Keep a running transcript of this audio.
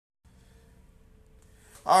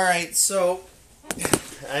Alright, so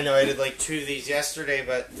I know I did like 2 of these yesterday,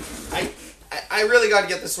 but I really got to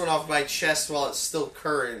get this one off my chest while it's still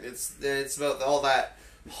current. It's about all that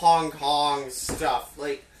Hong Kong stuff.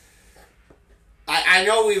 Like, I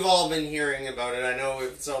know we've all been hearing about it. I know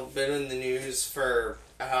it's all been in the news for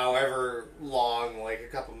however long, like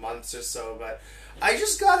a couple months or so, but I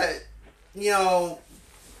just gotta,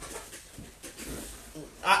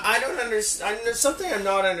 I don't understand. There's something I'm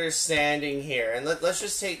not understanding here, and let's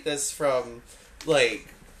just take this from,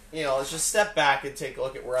 like, let's just step back and take a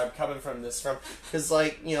look at where I'm coming from this from, because,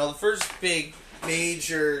 like, the first big,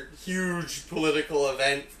 major, huge political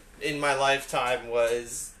event in my lifetime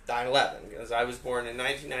was 9/11, because I was born in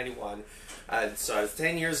 1991, so I was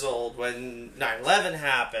 10 years old when 9/11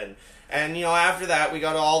 happened. And, after that, we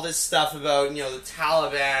got all this stuff about, the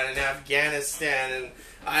Taliban and Afghanistan, and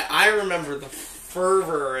I remember the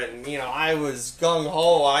fervor, and, I was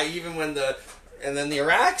gung-ho. And then the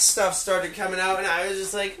Iraq stuff started coming out, and I was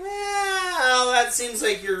just like, well, that seems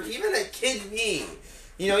like even a kid me.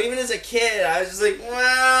 Even as a kid, I was just like,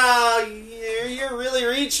 wow, you're really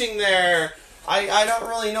reaching there. I don't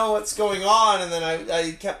really know what's going on, and then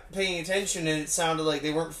I kept paying attention, and it sounded like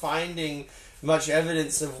they weren't finding much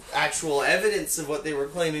actual evidence of what they were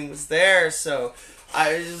claiming was there, so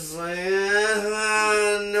I was just like,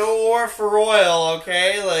 no war for oil,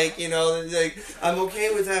 okay? Like, I'm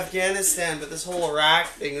okay with Afghanistan, but this whole Iraq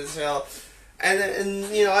thing is hell. And then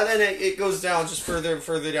it goes down just further and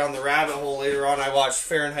further down the rabbit hole. Later on, I watched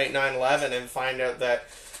Fahrenheit 9/11 and find out that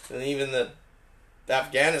even the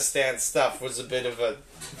Afghanistan stuff was a bit of a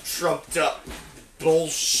trumped up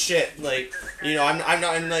bullshit. Like, I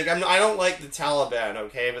don't like the Taliban,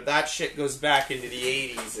 okay, but that shit goes back into the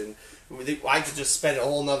 80s, and I could just spend a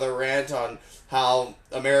whole nother rant on how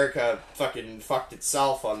America fucking fucked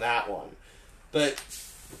itself on that one. But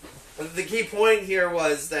the key point here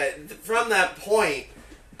was that from that point,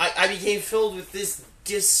 I became filled with this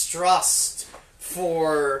distrust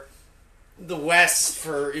for the West,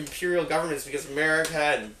 for imperial governments, because America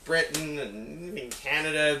and Britain and even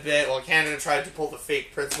Canada a bit. Well, Canada tried to pull the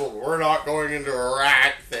fake principle, we're not going into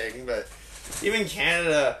Iraq thing, but even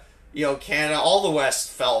Canada, all the West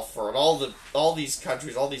fell for it. All these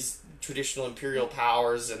countries, all these traditional imperial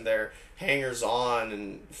powers and their hangers-on,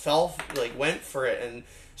 and went for it, and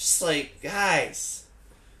just like, guys,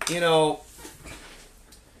 you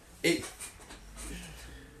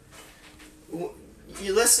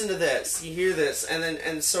listen to this, you hear this,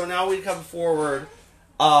 and so now we come forward,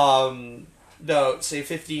 say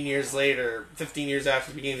 15 years later, 15 years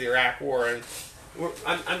after the beginning of the Iraq War, and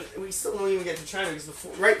we still don't even get to China, because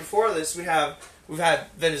right before this we've had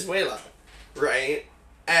Venezuela, right?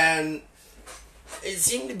 And it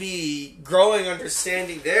seemed to be growing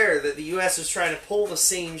understanding there that the U.S. was trying to pull the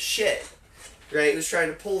same shit, right? It was trying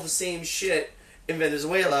to pull the same shit in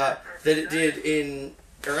Venezuela that it did in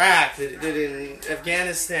Iraq, that it did in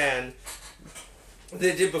Afghanistan, that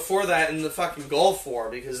it did before that in the fucking Gulf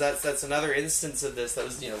War, because that's another instance of this. That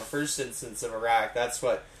was, the first instance of Iraq. That's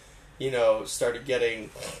what, started getting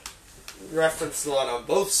referenced a lot on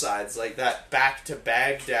both sides, like that Back to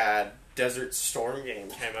Baghdad Desert Storm game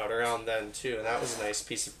came out around then too, and that was a nice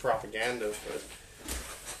piece of propaganda, but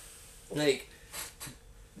like,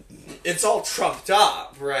 it's all trumped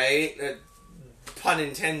up, right? Pun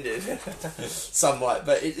intended, somewhat,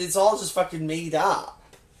 but it's all just fucking made up,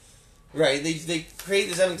 right? They create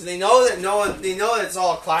this evidence. They know that they know that it's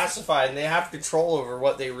all classified, and they have control over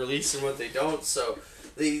what they release and what they don't. So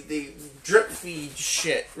they drip feed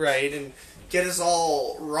shit, right, and get us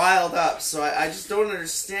all riled up. So I just don't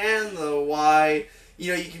understand though why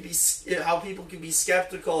you can be how people can be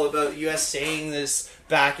skeptical about the U.S. saying this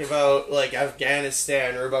back about like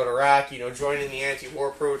Afghanistan or about Iraq, joining the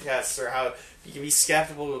anti-war protests, or how you can be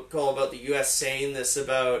skeptical about the U.S. saying this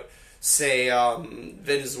about, say,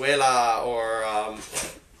 Venezuela, or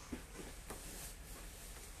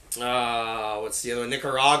what's the other one?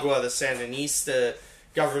 Nicaragua, the Sandinista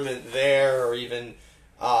government there, or even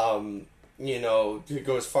to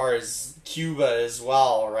go as far as Cuba as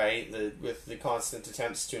well, right? With the constant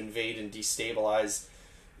attempts to invade and destabilize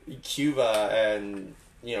Cuba and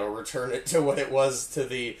return it to what it was, to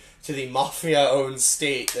the mafia-owned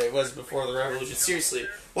state that it was before the revolution. Seriously,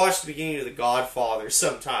 watch the beginning of The Godfather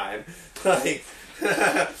sometime. Like,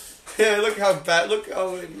 yeah, look how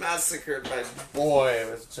they massacred my boy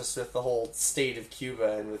with the whole state of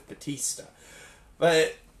Cuba and with Batista.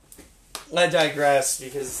 But I digress,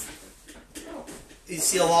 because you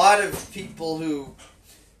see a lot of people who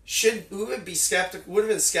would have been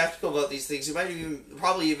skeptical about these things, who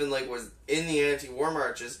probably even was in the anti-war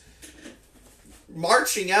marches,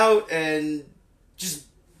 marching out and just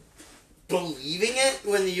believing it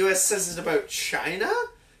when the U.S. says it about China?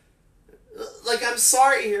 Like, I'm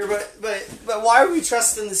sorry here, but why are we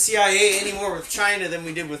trusting the CIA any more with China than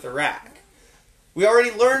we did with Iraq? We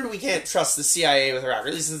already learned we can't trust the CIA with Iraq.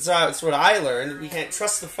 At least that's what I learned. We can't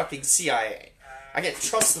trust the fucking CIA. I can't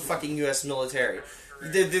trust the fucking U.S. military.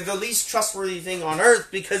 They're the least trustworthy thing on Earth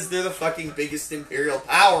because they're the fucking biggest imperial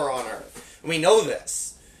power on Earth. And we know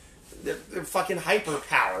this. They're fucking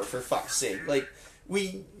hyperpower, for fuck's sake. Like,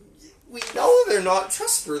 we know they're not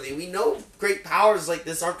trustworthy. We know great powers like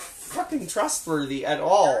this aren't fucking trustworthy at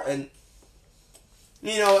all. And,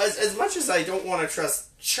 you know, as much as I don't want to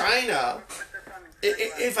trust China,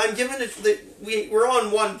 if I'm given we're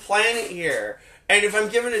on one planet here, and if I'm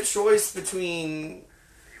given a choice between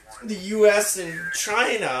the U.S. and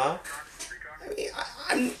China,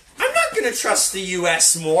 I mean, I'm not going to trust the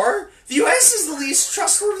U.S. more. The U.S. is the least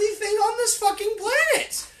trustworthy thing on this fucking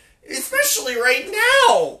planet, especially right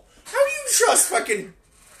now. How do you trust fucking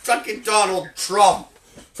Donald Trump,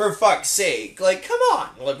 for fuck's sake? Like, come on,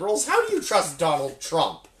 liberals. How do you trust Donald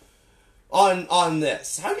Trump on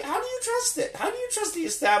this? How do you trust it? How do you trust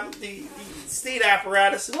the state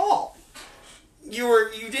apparatus at all? You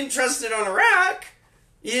didn't trust it on Iraq.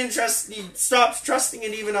 You stopped trusting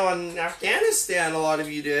it even on Afghanistan. A lot of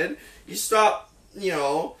you did. You stopped, you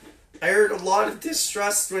know. I heard a lot of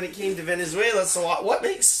distrust when it came to Venezuela. So what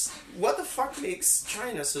the fuck makes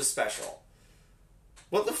China so special?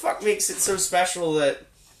 What the fuck makes it so special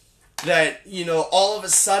that you know, all of a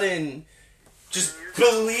sudden just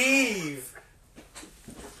believe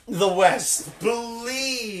the West,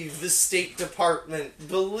 believe the State Department,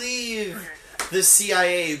 believe the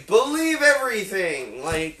CIA, believe everything?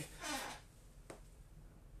 Like,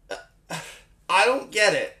 I don't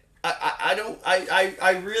get it.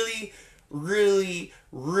 I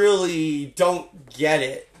really don't get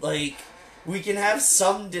it. Like, we can have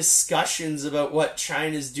some discussions about what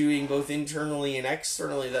China's doing both internally and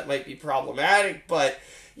externally that might be problematic, but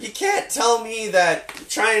you can't tell me that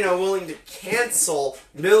China willing to cancel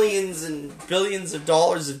millions and billions of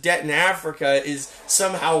dollars of debt in Africa is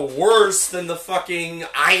somehow worse than the fucking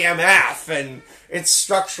IMF and its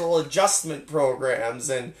structural adjustment programs.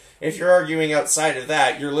 And if you're arguing outside of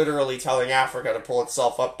that, you're literally telling Africa to pull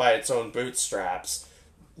itself up by its own bootstraps.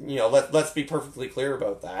 You know, let's be perfectly clear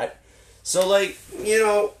about that. So, like, you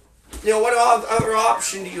know, what other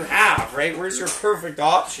option do you have, right? Where's your perfect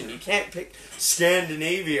option? You can't pick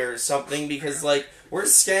Scandinavia or something because, like,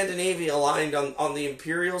 where's Scandinavia aligned on the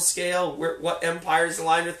imperial scale? What empire is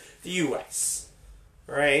aligned with? The U.S.,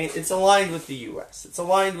 right? It's aligned with the U.S. It's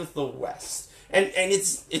aligned with the West. And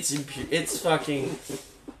it's fucking...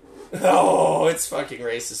 Oh, it's fucking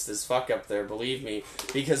racist as fuck up there, believe me.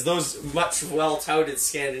 Because those much well-touted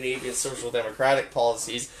Scandinavian social democratic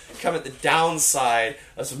policies come at the downside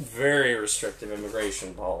of some very restrictive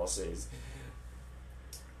immigration policies.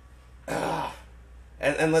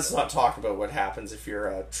 And let's not talk about what happens if you're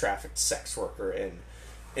a trafficked sex worker in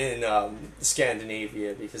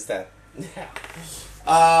Scandinavia, because that...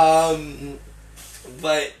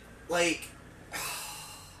 but, like...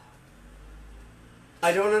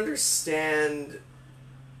 I don't understand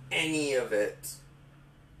any of it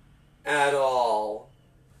at all,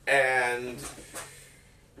 and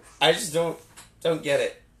I just don't get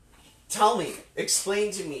it. Tell me,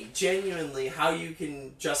 explain to me genuinely how you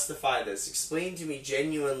can justify this. Explain to me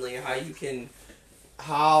genuinely how you can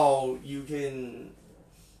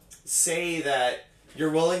say that you're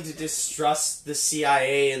willing to distrust the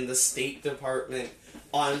CIA and the State Department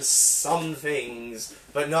on some things,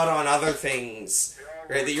 but not on other things.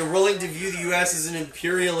 Right? That you're willing to view the U.S. as an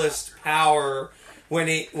imperialist power when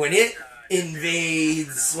it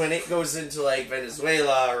invades, when it goes into, like,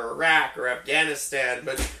 Venezuela or Iraq or Afghanistan,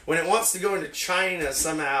 but when it wants to go into China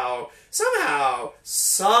somehow,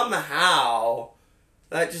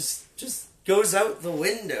 that just goes out the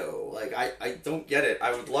window. Like, I don't get it.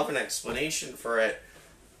 I would love an explanation for it.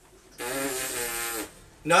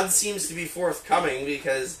 None seems to be forthcoming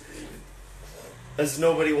because as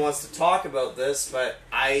nobody wants to talk about this, but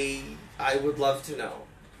I would love to know.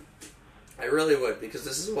 I really would, because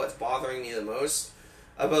this is what's bothering me the most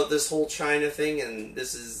about this whole China thing, and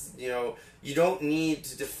this is, you know, you don't need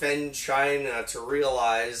to defend China to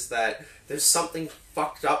realize that there's something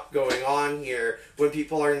fucked up going on here when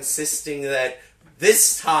people are insisting that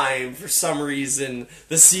this time, for some reason,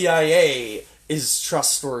 the CIA is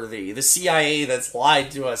trustworthy. The CIA that's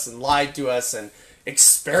lied to us and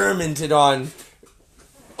experimented on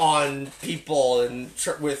people and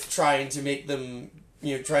with trying to make them,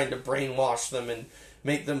 you know, trying to brainwash them and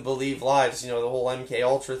make them believe lies. You know, the whole MK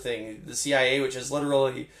Ultra thing. The CIA, which has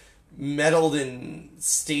literally meddled in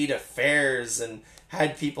state affairs and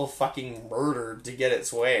had people fucking murdered to get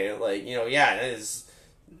its way. Like, yeah, it is,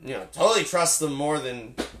 totally trust them more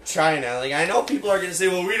than China. Like, I know people are going to say,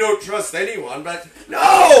 well, we don't trust anyone, but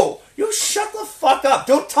no! You shut the fuck up.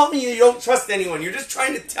 Don't tell me you don't trust anyone. You're just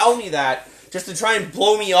trying to tell me that just to try and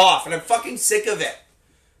blow me off, and I'm fucking sick of it.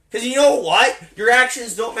 Because you know what? Your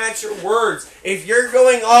actions don't match your words. If you're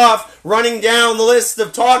going off, running down the list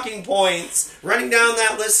of talking points, running down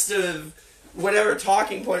that list of whatever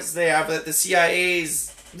talking points they have that the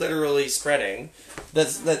CIA's literally spreading,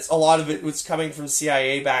 that's a lot of it was coming from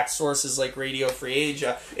CIA-backed sources like Radio Free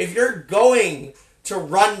Asia. If you're going to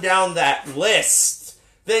run down that list,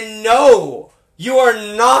 then no, you are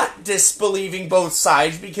not disbelieving both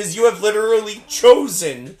sides because you have literally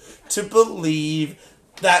chosen to believe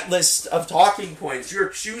that list of talking points. You're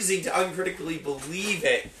choosing to uncritically believe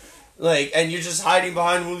it. Like, and you're just hiding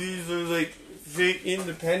behind, well, these are like fake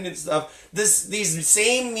independent stuff. These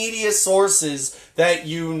same media sources that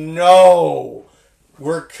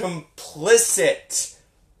were complicit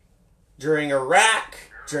during Iraq,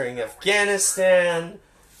 during Afghanistan,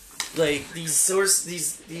 like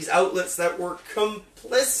these outlets that were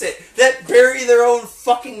complicit, that bury their own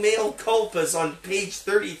fucking mea culpas on page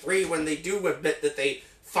 33 when they do admit that they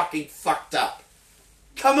fucking fucked up.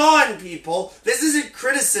 Come on, people. This isn't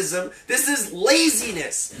criticism. This is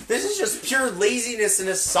laziness. This is just pure laziness and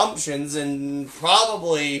assumptions and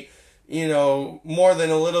probably, more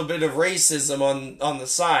than a little bit of racism on the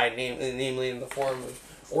side, namely in the form of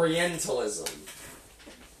Orientalism.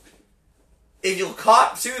 If you'll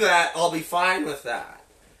cop to that, I'll be fine with that.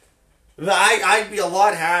 I'd be a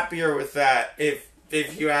lot happier with that if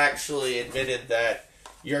you actually admitted that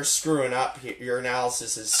you're screwing up here, your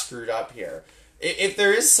analysis is screwed up here. If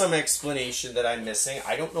there is some explanation that I'm missing,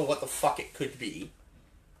 I don't know what the fuck it could be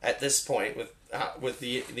at this point with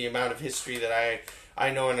the amount of history that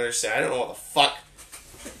I know and understand. I don't know what the fuck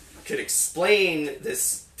could explain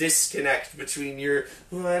this disconnect between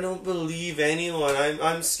I don't believe anyone,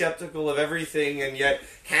 I'm skeptical of everything, and yet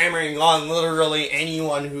hammering on literally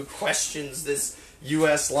anyone who questions this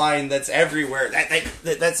U.S. line that's everywhere.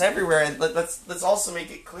 That's everywhere, and let's also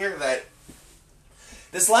make it clear that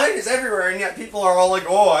this line is everywhere, and yet people are all like,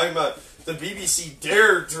 oh, the BBC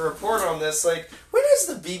dared to report on this. Like, when has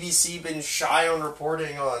the BBC been shy on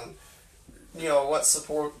reporting on, what's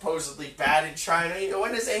supposedly bad in China?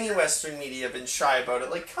 When has any Western media been shy about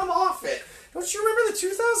it? Like, come off it. Don't you remember the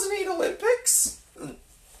 2008 Olympics?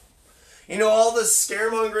 All this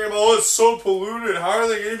scaremongering, it's so polluted, how are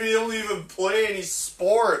they going to be able to even play any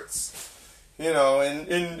sports? In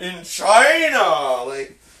China,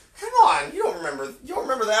 like, come on, you don't remember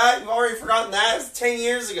that? You've already forgotten that? It was 10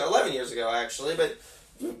 years ago, 11 years ago, actually, but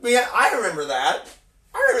yeah, I remember that.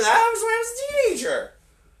 That was when I was a teenager.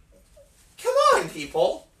 Come on,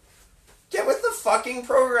 people. Get with the fucking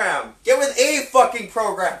program. Get with a fucking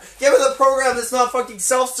program. Get with a program that's not fucking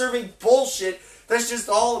self-serving bullshit. That's just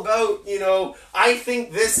all about, I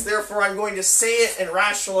think this, therefore I'm going to say it and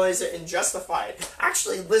rationalize it and justify it.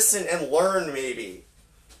 Actually listen and learn, maybe.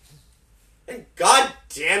 And god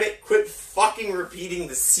damn it, quit fucking repeating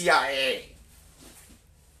the CIA.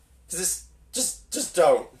 Just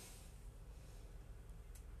don't.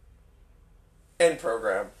 End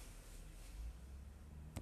program.